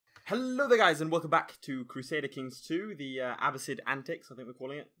Hello there guys and welcome back to Crusader Kings 2, the Abbasid Antics, I think we're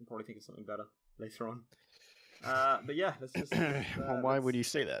calling it. I'll probably think of something better later on. But yeah, let's just... well, why would you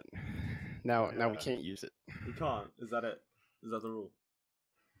say that? Now we can't use it. You can't? Is that it? Is that the rule?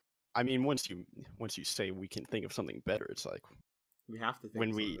 I mean, once you say we can think of something better, it's like... We have to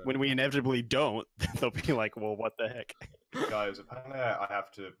think when we inevitably don't, they'll be like, well, what the heck? Guys, apparently I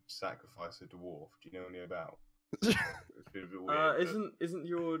have to sacrifice a dwarf. Do you know anything about? It's a bit of a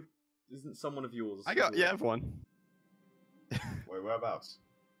weird, Isn't someone of yours? I have one. Wait, whereabouts?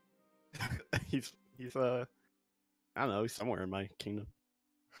 he's I don't know, he's somewhere in my kingdom.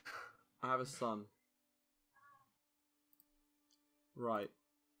 I have a son. Right.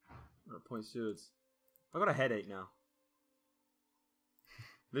 Point stewards. I got a headache now.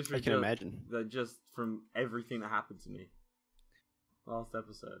 Literally, I can imagine. Just from everything that happened to me last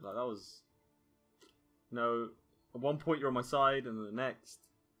episode, like that was. No, at one point you're on my side, and then the next,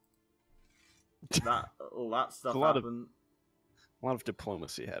 all that stuff happened. A lot of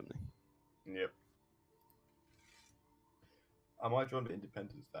diplomacy happening. Yep. I might join the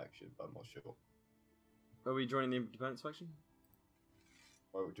independence faction, but I'm not sure. Are we joining the independence faction?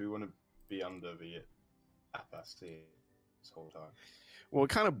 Well, do we want to be under the Abbasid this whole time? Well, it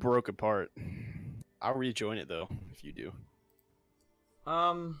kind of broke apart. I'll rejoin it though if you do.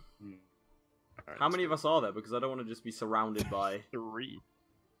 Right, how many of us are there? Because I don't want to just be surrounded by 3.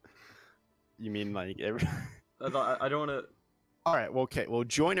 You mean like every? I don't want to. All right. Well, okay. We'll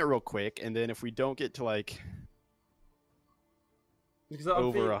join it real quick, and then if we don't get to like because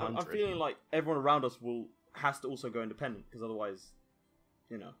over I'm feeling like everyone around us has to also go independent, because otherwise,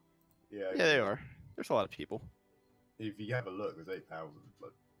 you know. Yeah, they are. There's a lot of people. If you have a look, there's 8,000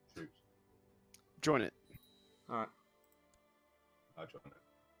 troops. Join it. All right. I'll join it.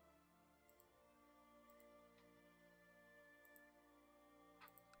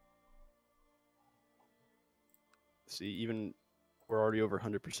 See, even we're already over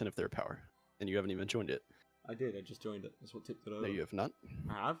 100% of their power, and you haven't even joined it. I did. I just joined it. That's what tipped it over. No, you have not.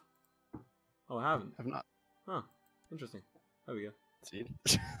 I have. Oh, I haven't. Have not. Huh. Interesting. There we go. See,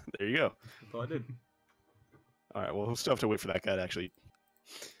 there you go. I thought I did. All right. Well, we'll still have to wait for that guy to actually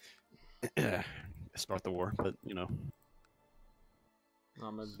start the war, but you know,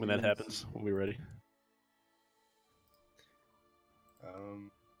 when that happens, we'll be ready.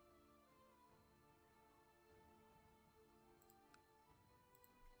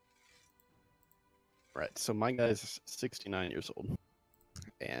 Right, so my guy's 69 years old,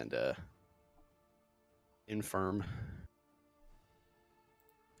 and infirm,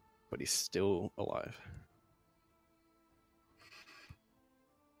 but he's still alive.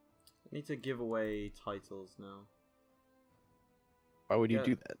 I need to give away titles now. Why would you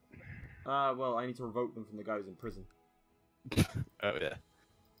do that? Well, I need to revoke them from the guy who's in prison. Oh, yeah.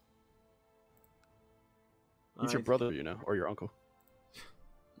 He's your brother, you know, or your uncle.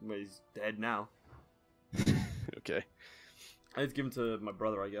 Well, he's dead now. Okay. I need to give him to my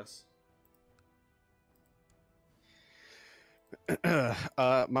brother, I guess.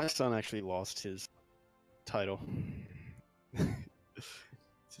 My son actually lost his title to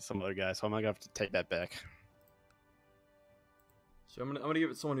some other guy, so I'm gonna have to take that back. So I'm gonna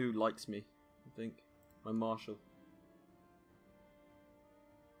give it to someone who likes me, I think. My marshal.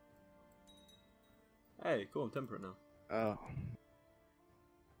 Hey, cool, I'm temperate now. Oh.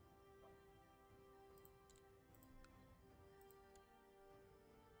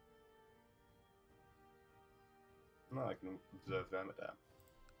 No, I can observe them at that.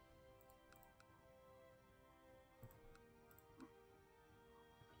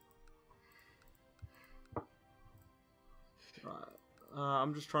 Right.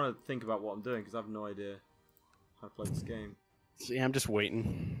 I'm just trying to think about what I'm doing, because I have no idea how to play this game. See, I'm just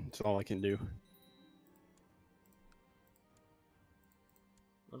waiting. That's all I can do.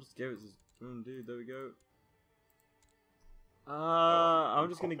 I'll just give it to dude, there we go. I'm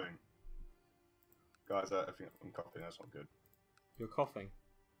just gonna... Guys, I think I'm coughing, that's not good. You're coughing?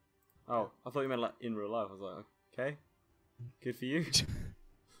 Oh, I thought you meant like in real life. I was like, okay. Good for you. What do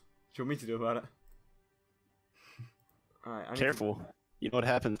you want me to do about it? Alright, careful. You know what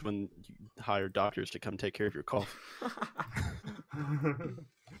happens when you hire doctors to come take care of your cough.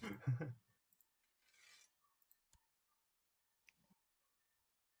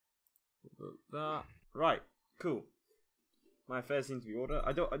 Right, cool. My affairs seem to be ordered.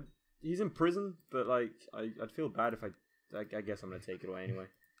 He's in prison, but like I'd feel bad if I guess I'm gonna take it away anyway.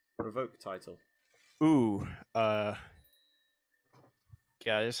 Revoke title. Ooh,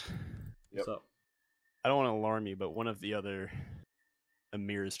 guys. What's up? I don't want to alarm you, but one of the other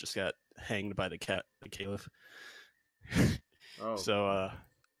emirs just got hanged by the caliph. Oh. So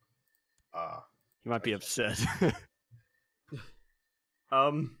Ah. You might be upset.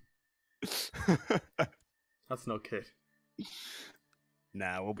 That's not good.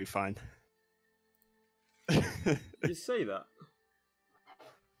 Nah, we'll be fine. You say that.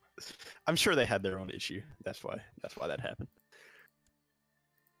 I'm sure they had their own issue. That's why that happened.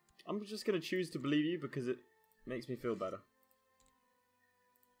 I'm just gonna choose to believe you because it makes me feel better.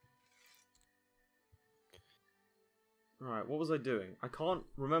 Alright, what was I doing? I can't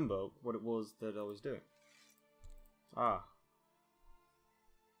remember what it was that I was doing. Ah.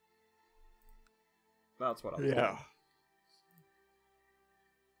 That's what I was doing.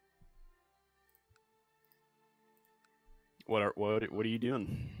 What are you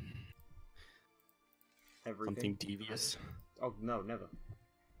doing? Everything. Something devious? Oh no, never.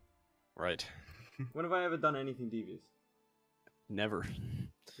 Right. When have I ever done anything devious? Never.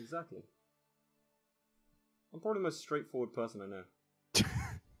 Exactly. I'm probably the most straightforward person I know.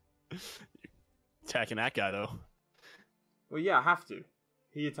 Attacking that guy though. Well, yeah, I have to.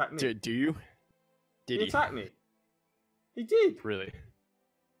 He attacked me. Do you? Did he attacked me? He did. Really?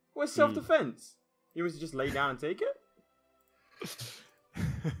 Where's self-defense? You want to just lay down and take it?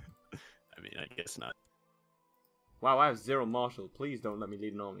 I mean, I guess not. Wow, I have 0 martial. Please don't let me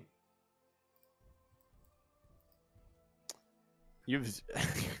lead an army. You have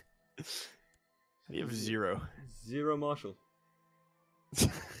 0. 0 martial.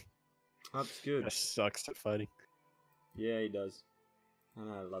 That's good. That sucks at fighting. Yeah, he does. I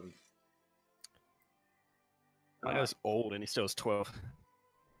know, I love him. My guy's old and he still has 12.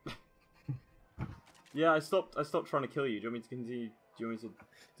 Yeah, I stopped trying to kill you. Do you want me to continue? Do you want me to do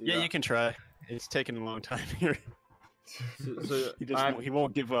Yeah, that? you can try. It's taken a long time here. So he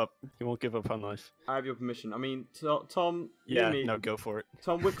won't give up. He won't give up on life. I have your permission. I mean, Tom. Yeah, me, no, go for it.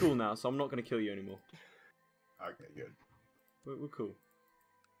 Tom, we're cool now, so I'm not going to kill you anymore. Okay, good. We're cool.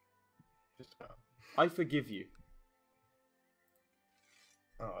 Just about. I forgive you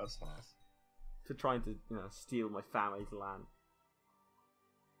Oh, that's nice. for trying to, steal my family's land.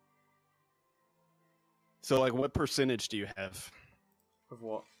 So, like, what percentage do you have Of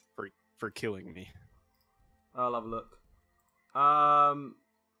what? for killing me? I'll have a look.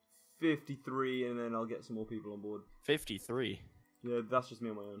 53, and then I'll get some more people on board. 53. Yeah, that's just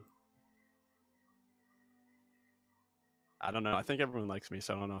me on my own. I don't know. I think everyone likes me,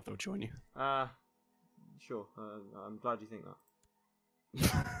 so I don't know if they'll join you. Sure. I'm glad you think that.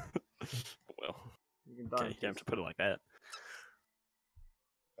 Well, You can die. okay, you don't have to put it like that.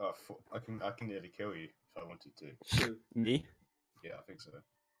 Oh, I can nearly kill you if I wanted to. True. Me? Yeah, I think so.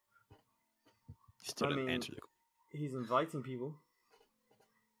 Still I didn't mean- answer the He's inviting people.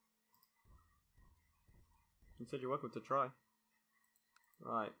 You said you're welcome to try.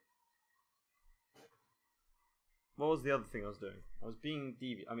 Right. What was the other thing I was doing? I was being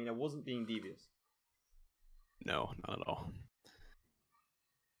devious. I mean, I wasn't being devious. No, not at all.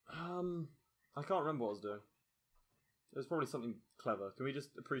 I can't remember what I was doing. It was probably something clever. Can we just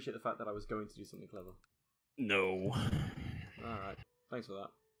appreciate the fact that I was going to do something clever? No. Alright. Thanks for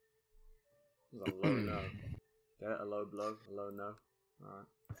that. This is a low no. Get it? A low blow? A low no? Alright.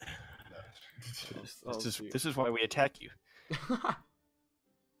 This is why we attack you.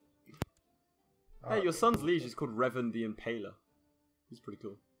 Hey, your son's liege is called Revan the Impaler. He's pretty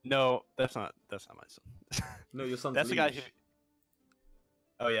cool. No, that's not my son. No, your son's That's liege. the guy who.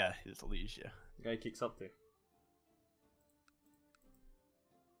 Oh yeah, he's the liege. Yeah. The guy he kicks up to.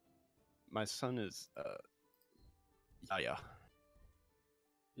 My son is Yaya.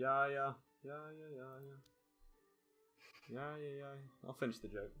 Yeah. I'll finish the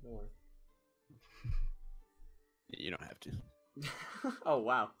joke. Don't worry. You don't have to. Oh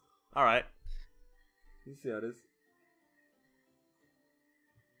wow. All right. You see how it is.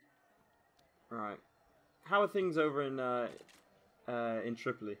 All right. How are things over in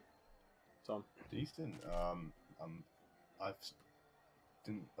Tripoli, Tom? Decent. I've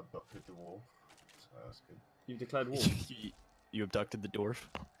didn't abducted the wolf, so that's good. You've declared war. You abducted the dwarf.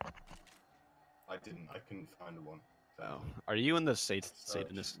 I didn't. I couldn't find one. Oh, are you in the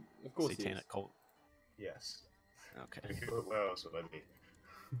Satanist Of course he is. satanic cult? Yes. Okay. Where else would I be?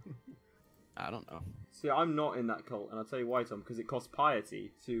 I don't know. See, I'm not in that cult, and I'll tell you why, Tom. Because it costs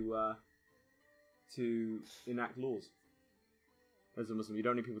piety to enact laws. As a Muslim, you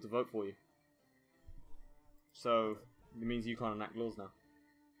don't need people to vote for you. So it means you can't enact laws now.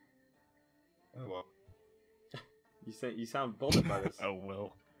 Oh well. You sound bothered by this. Oh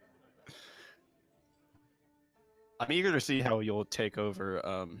well. I'm eager to see how you'll take over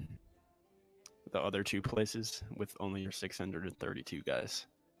the other 2 places with only your 632 guys.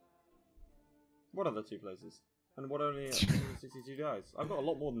 What other 2 places? And what only 162 dies? I've got a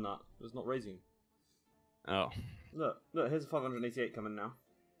lot more than that. Just not raising. Oh. Look, here's a 588 coming now.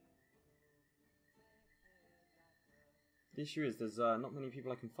 The issue is there's not many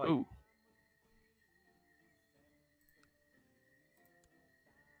people I can fight. Ooh.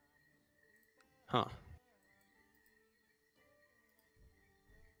 Huh.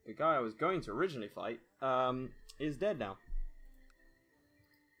 The guy I was going to originally fight is dead now.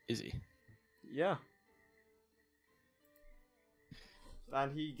 Is he? Yeah.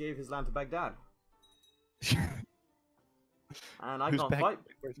 And he gave his land to Baghdad. And I can't fight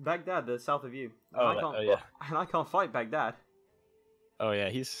Baghdad, the south of you. And yeah. And I can't fight Baghdad. Oh yeah,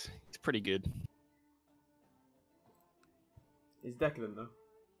 he's pretty good. He's decadent though.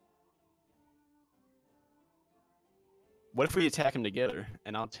 What if we attack him together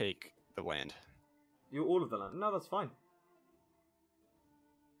and I'll take the land? You're all of the land. No, that's fine.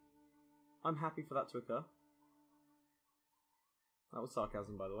 I'm happy for that to occur. That was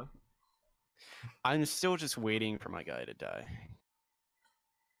sarcasm, by the way. I'm still just waiting for my guy to die.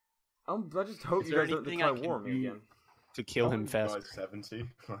 I just hope you guys don't declare war on me again. To kill him fast. 70.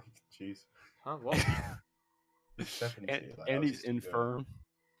 Like, jeez. Huh? What? 70. And he's infirm.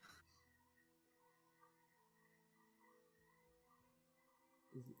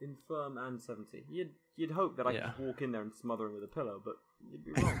 He's infirm and 70. You'd hope that I could just walk in there and smother him with a pillow, but you'd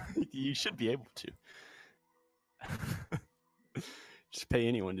be wrong. You should be able to. Just pay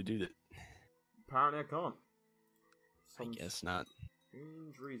anyone to do that. Apparently I can't. I guess not.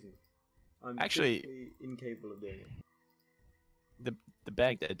 Strange reason. I'm actually incapable of doing it. The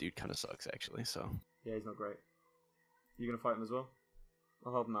Baghdad dude kind of sucks, actually. So yeah, he's not great. You gonna fight him as well?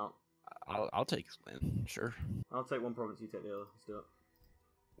 I'll help him out. I'll take his land, sure. I'll take one province, you take the other. Let's do it.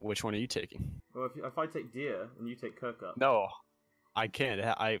 Which one are you taking? Well, if I take Deer and you take Kirkup. No, I can't.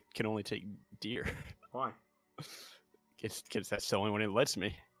 I can only take Deer. Why? Because that's the only one it lets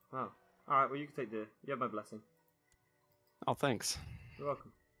me. Oh, all right. Well, you can take Deer. You have my blessing. Oh, thanks. You're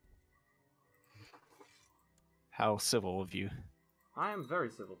welcome. How civil of you. I am very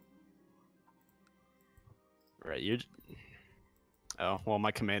civil. Right, you. Oh, well,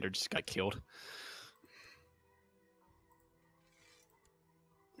 my commander just got killed.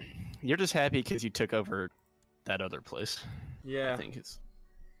 You're just happy because you took over that other place. Yeah. I think it's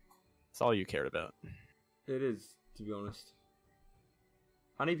all you cared about. It is, to be honest.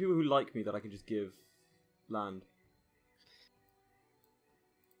 I need people who like me that I can just give land.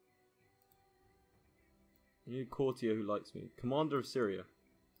 I need a courtier who likes me. Commander of Syria.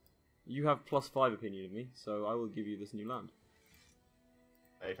 You have +5 opinion of me, so I will give you this new land.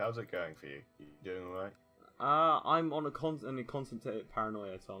 Hey, how's it going for you? You doing alright? I'm on a constant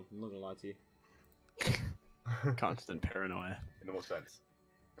paranoia, Tom. I'm not gonna lie to you. Constant paranoia. In what sense?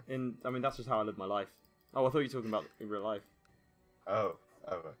 I mean, that's just how I live my life. Oh, I thought you were talking about in real life. Oh,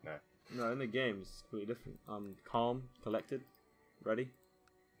 no. No, in the game it's completely different. I'm calm, collected, ready.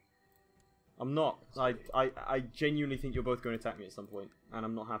 I'm not. I genuinely think you're both going to attack me at some point, and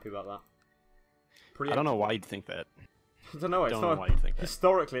I'm not happy about that. I don't know why you'd think that. I don't know. It's not, why you'd think that.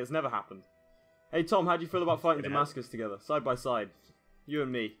 Historically, it's never happened. Hey Tom, how do you feel about fighting Damascus together, side by side, you and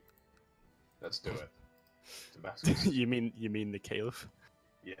me? Let's do it. Damascus. you mean the Caliph?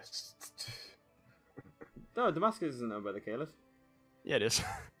 Yes. No, Damascus isn't owned by the Caliph. Yeah, it is.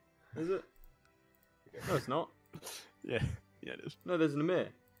 Is it? No, it's not. Yeah, it is. No, there's an emir.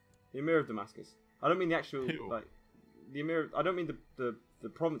 The emir of Damascus. I don't mean the actual the emir. I don't mean the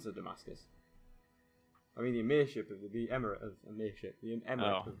province of Damascus. I mean the emirship of the emirate of emirship. The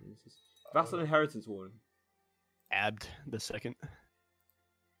emirate of Damascus. Vassal inheritance warning. Abd the second.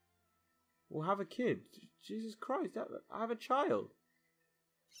 We'll have a kid. Jesus Christ! I have a child.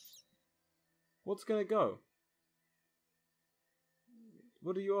 What's gonna go?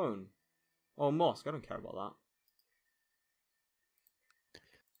 What do you own? Oh, a mosque. I don't care about that.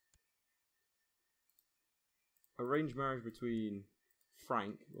 Arranged marriage between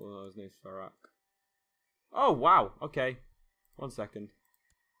Frank. Well, his name's Farak. Oh, wow. Okay. 1 second.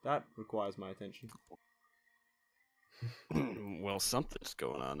 That requires my attention. Well, something's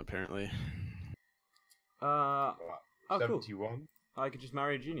going on, apparently. Oh, 71? Cool. I could just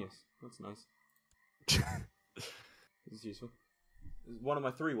marry a genius. That's nice. This is useful. This is one of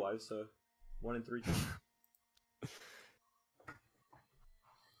my 3 wives, so 1 in 3 times.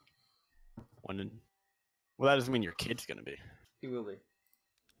 Well, that doesn't mean your kid's gonna be. He will be.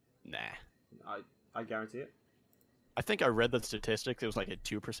 Nah. I guarantee it. I think I read the statistics. It was like a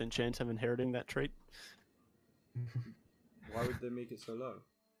 2% chance of inheriting that trait. Why would they make it so low?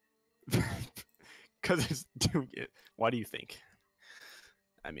 Because it's doing it. Why do you think?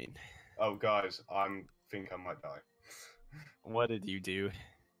 I mean. Oh, guys, I'm think I might die. What did you do?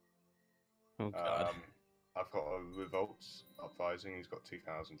 Oh god. I've got a revolt uprising. He's got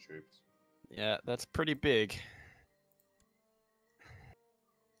 2,000 troops. Yeah, that's pretty big.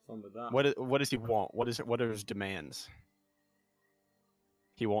 Fun with that. What does he want? What are his demands?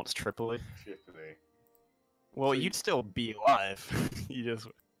 He wants Tripoli. Tripoli. Well, you'd still be alive. you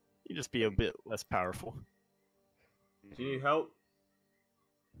just be a bit less powerful. Do you need help?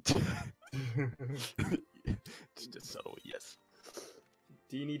 Just a subtle yes.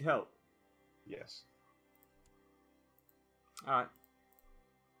 Do you need help? Yes. Alright.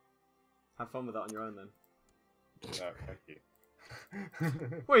 Have fun with that on your own then. No, thank you.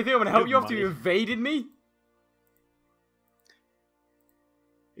 What, you think I'm gonna help Good you after money. you invaded me?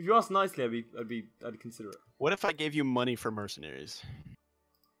 If you asked nicely, I'd consider it. What if I gave you money for mercenaries?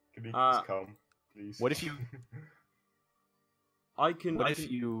 Can you just come, please? What if you? I can. What if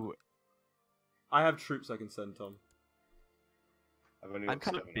you? I have troops I can send, Tom. I'm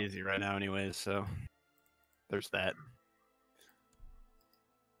kind of busy right now, anyways, so there's that.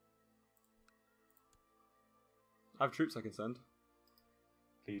 I have troops I can send.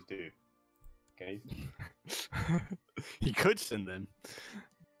 Please do. Okay. He could send them,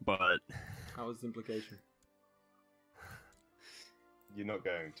 but That was the implication. You're not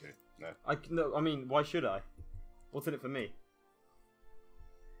going to. No. No, I mean, why should I? What's in it for me?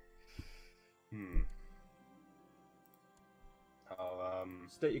 I'll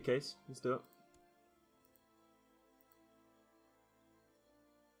State your case. Let's do it.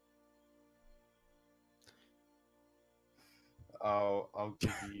 I'll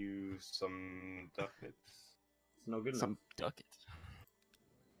give you some ducats. It's not good enough. some ducats.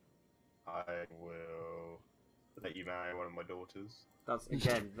 I will let you marry one of my daughters. That's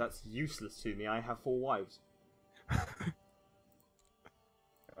useless to me. I have 4 wives.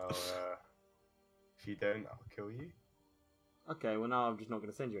 If you don't, I'll kill you. Okay, well now I'm just not going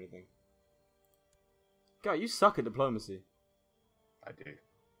to send you anything. God, you suck at diplomacy. I do.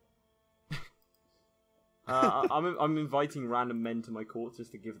 I'm inviting random men to my court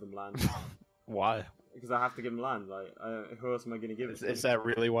just to give them land. Why? Because I have to give them land. Like, who else am I going to give it to? Is that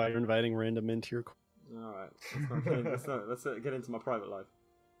really why you're inviting random into your? All right, let's get into my private life.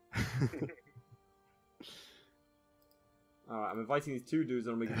 All right, I'm inviting these 2 dudes,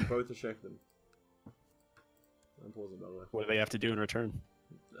 and I'm making them both to shake them. I'm pausing, by the way. What do they have to do in return?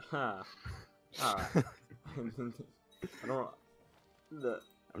 Ha. All right. I don't. Look,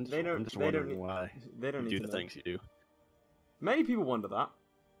 I'm just wondering why they don't you need do to the know. things you do. Many people wonder that.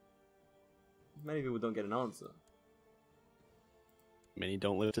 Many people don't get an answer. Many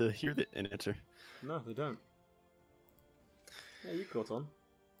don't live to hear an answer. No, they don't. Yeah, you caught on.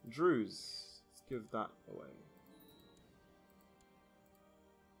 Druze. Let's give that away.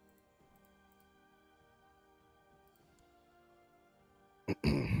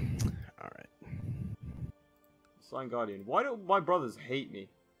 Alright. Sign Guardian. Why do my brothers hate me?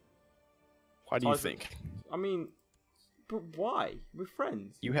 Why do you think? I mean, but why? We're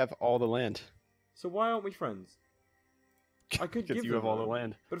friends. You have all the land. So why aren't we friends? I could give Because you them have all land. the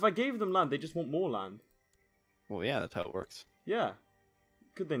land. But if I gave them land, they just want more land. Well, yeah, that's how it works. Yeah.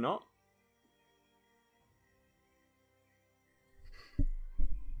 Could they not?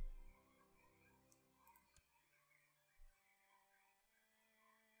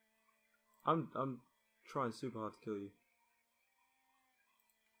 I'm trying super hard to kill you.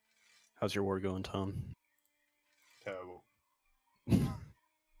 How's your war going, Tom? Terrible.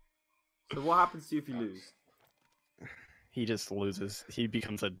 So what happens to you if you lose? He just loses. He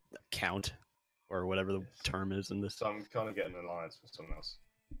becomes a count, or whatever the term is in this. So I'm trying to get an alliance with someone else.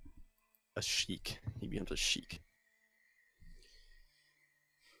 A sheik. He becomes a sheik.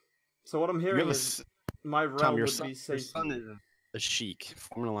 So what I'm You hearing have a is my Tom, realm your would son, be your safe. son is a sheik.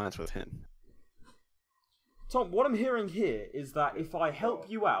 Form an alliance with him. Tom, what I'm hearing here is that if I help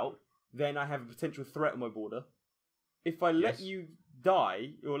you out, then I have a potential threat on my border. If I let Yes. you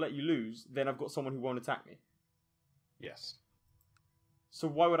die or let you lose, then I've got someone who won't attack me. Yes. So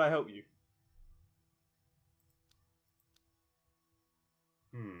why would I help you?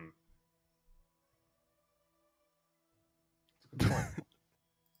 Good point.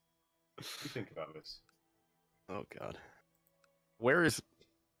 What do you think about this? Oh God. Where is?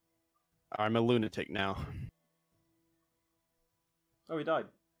 I'm a lunatic now. Oh, he died.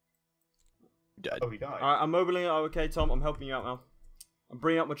 Dead. Oh, he died. Alright, I'm mobiling. Oh, okay, Tom, I'm helping you out now. I'm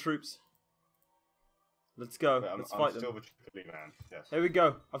bringing up my troops. Let's go. But Let's I'm fight still them. the Tripoli man. Yes. Here we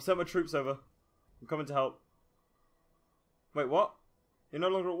go. I've sent my troops over. I'm coming to help. Wait, what? You're no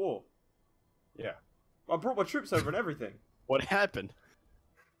longer at war? Yeah. I brought my troops over and everything. What happened?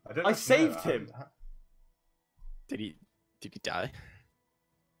 I don't I actually know. saved him. Did he die?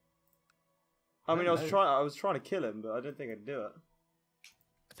 I mean, I was trying to kill him, but I don't think I'd do it.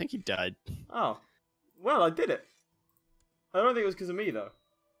 I think he died. Oh, well, I did it. I don't think it was because of me though.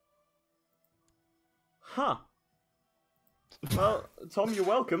 Huh. Well, Tom, you're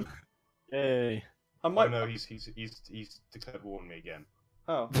welcome. Hey. I might... Oh no, he's declared war on me again.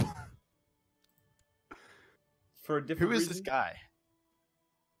 Oh. For a different reason? Who is this guy?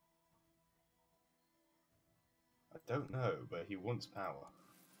 I don't know, but he wants power.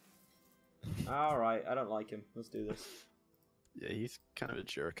 Alright, I don't like him. Let's do this. Yeah, he's kind of a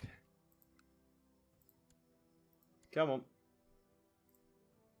jerk. Come on.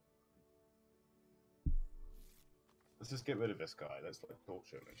 Let's just get rid of this guy. Let's like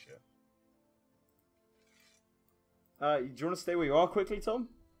torture him and shit. Do you want to stay where you are quickly, Tom?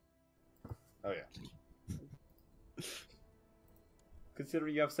 Oh yeah.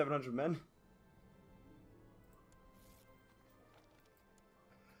 Considering you have 700 men.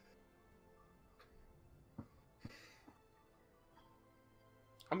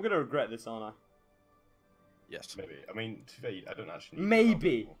 I'm gonna regret this, aren't I? Yes. Maybe. I mean, to be fair, I don't actually need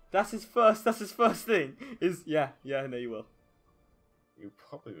maybe. That's his first thing. Is yeah, no you will. You'll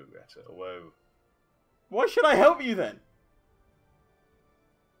probably regret it, although... Why should I help you then?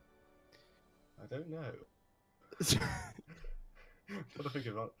 I don't know. I'm trying to think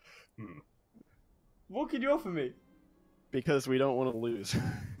about... What could you offer me? Because we don't want to lose.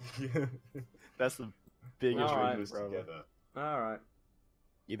 That's the biggest reason together. Alright.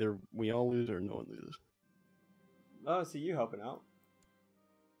 Either we all lose or no one loses. Oh, so you helping out?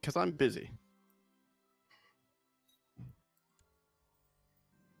 Because I'm busy.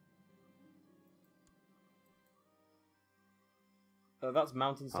 That's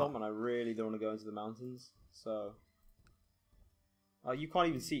mountains, Tom, and I really don't want to go into the mountains, so... you can't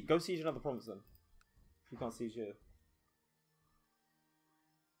even see... Go siege another province, then. You can't siege here.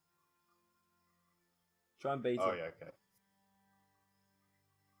 Try and bait Oh, it. yeah, okay.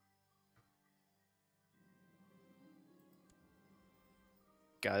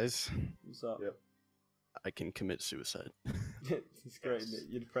 Guys. What's up? Yep. I can commit suicide. It's great, yes.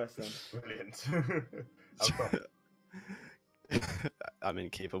 You're depressed then. Brilliant. I'm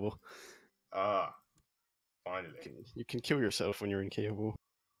incapable. Ah. Finally. You can kill yourself when you're incapable.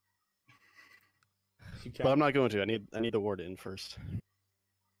 You but I'm not going to. I need the war to end first.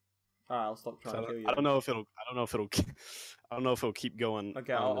 Alright, I'll stop trying to kill you. I don't know if it'll keep going.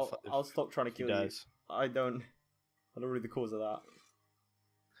 Okay, I'll stop trying to kill you. I don't read the cause of that.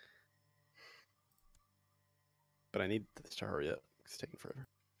 But I need this to hurry up. It's taking forever.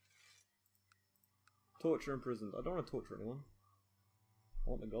 Torture imprisoned. I don't want to torture anyone.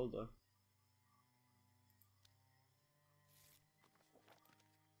 I want the gold though.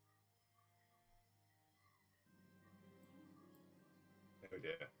 Oh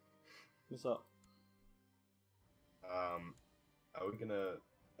dear. What's up? Are we gonna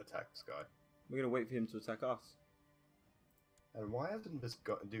attack this guy? We're gonna wait for him to attack us. And why hasn't this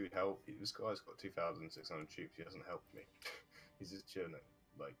dude help you? This guy's got 2,600 troops. He hasn't helped me. He's just chilling.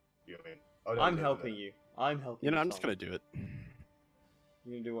 Like, you know what I mean? Oh, I'm helping you. I'm helping you. You know, I'm just gonna do it.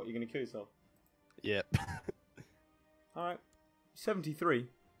 You're gonna do what? You're gonna kill yourself? Yep. Alright. 73.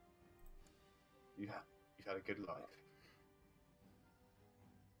 You've had a good life.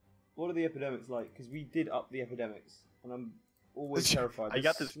 What are the epidemics like? Because we did up the epidemics, and I'm always terrified. I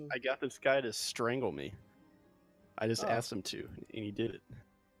got this guy to strangle me. I just asked him to, and he did it.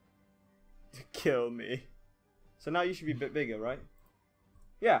 To kill me. So now you should be a bit bigger, right?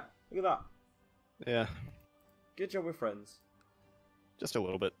 Yeah, look at that. Yeah. Good job with friends. Just a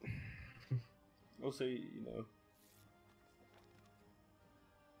little bit. Also, you know.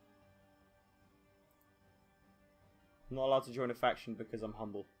 I'm not allowed to join a faction because I'm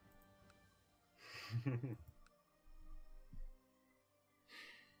humble.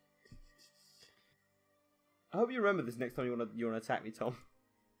 I hope you remember this next time you want to attack me, Tom.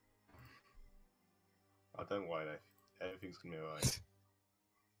 I don't worry though. Everything's gonna be alright.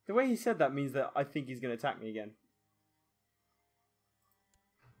 The way he said that means that I think he's gonna attack me again.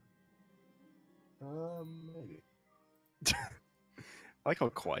 Maybe. I like how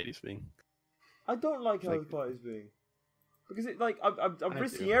quiet he's being. I don't like how quiet he's being. Because it I'm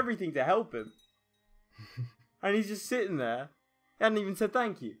risking everything to help him. And he's just sitting there. He hadn't even said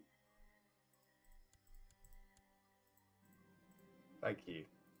thank you. Thank you.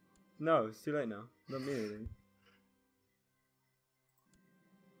 No, it's too late now. Don't mean anything.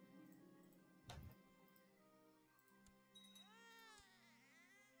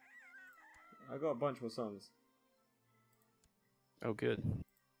 I got a bunch more songs. Oh, good.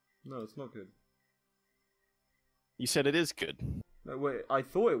 No, it's not good. You said it is good. No, wait, I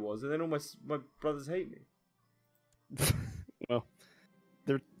thought it was, and then all my brothers hate me. Well,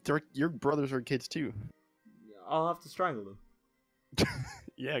 they're your brothers are kids too. I'll have to strangle them.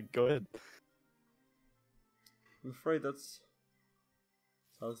 Yeah, go ahead. I'm afraid that's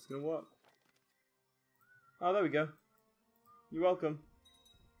how it's gonna work. Oh, there we go. You're welcome.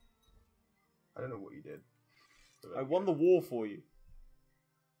 I don't know what you did. I won the war for you.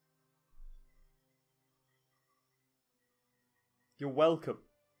 You're welcome.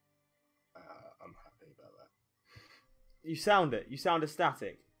 I'm happy about that. You sound it. You sound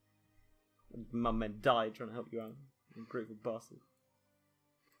ecstatic. My men died trying to help you out. You ungrateful bastard.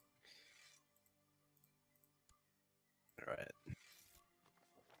 Alright.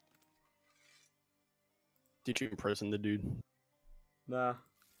 Did you imprison the dude? Nah.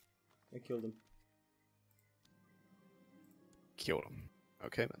 I killed him. Killed him.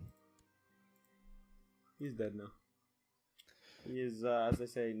 Okay then. He's dead now. He is, as they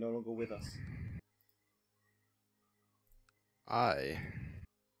say, no longer with us. I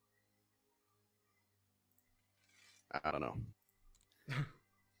don't know.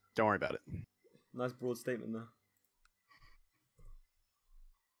 Don't worry about it. Nice broad statement there.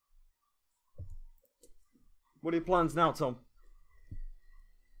 What are your plans now, Tom?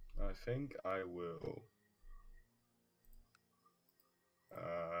 I think I will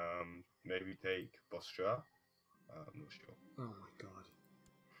maybe take Bostra. I'm not sure. Oh my god.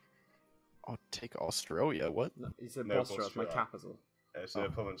 I'll take Australia. What? No, he said No, Bostra, it's my Bostra. capital. It's a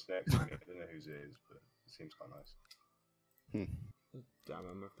province next to me. I don't know whose it is, but it seems quite nice. Damn, I'm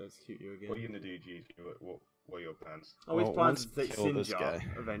gonna have to execute you again. What are you gonna do, G? What are your plans? Oh, his Well, plans once is to take kill this Sinjar guy.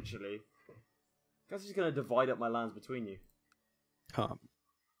 eventually. Guess he's gonna divide up my lands between you.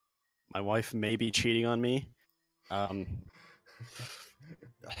 My wife may be cheating on me.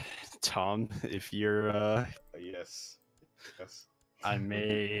 Tom, if you're Yes. Yes. I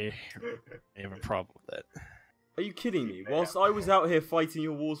may have a problem with that. Are you kidding me? Whilst I was out here fighting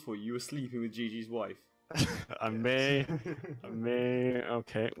your wars for you, you were sleeping with Gigi's wife. I may.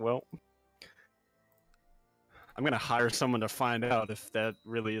 Okay, well, I'm gonna hire someone to find out if that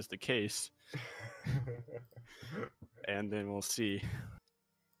really is the case, and then we'll see.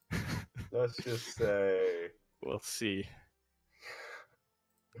 Let's just say. We'll see.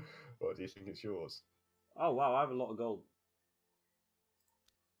 What do you think it's yours? Oh wow, I have a lot of gold.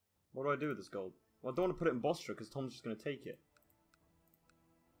 What do I do with this gold? Well, I don't want to put it in Bostra because Tom's just going to take it.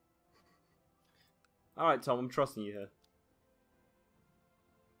 Alright, Tom, I'm trusting you here.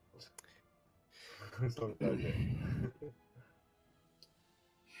 It's not bad yet.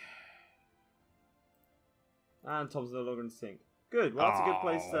 And Tom's no longer in sync. Good, well, that's a good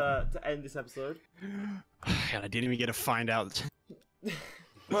place to end this episode. And I didn't even get to find out.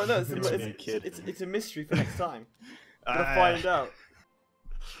 Well, no, it's a mystery for next time. We're gonna find out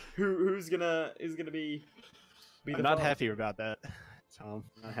who's gonna be the I'm not father. happy about that, Tom.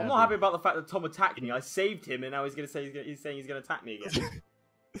 I'm not happy about the fact that Tom attacked me. I saved him, and now he's saying he's gonna attack me again.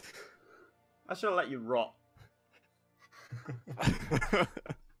 I should have let you rot.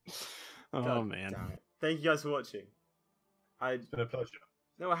 Oh God man! damn it. Thank you guys for watching. It's been a pleasure.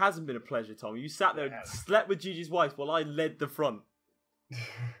 No, it hasn't been a pleasure, Tom. You sat there and slept with Gigi's wife while I led the front.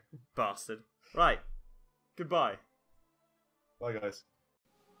 Bastard. Right. Goodbye. Bye, guys.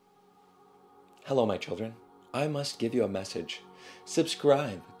 Hello, my children. I must give you a message.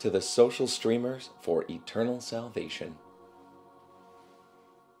 Subscribe to the social streamers for eternal salvation.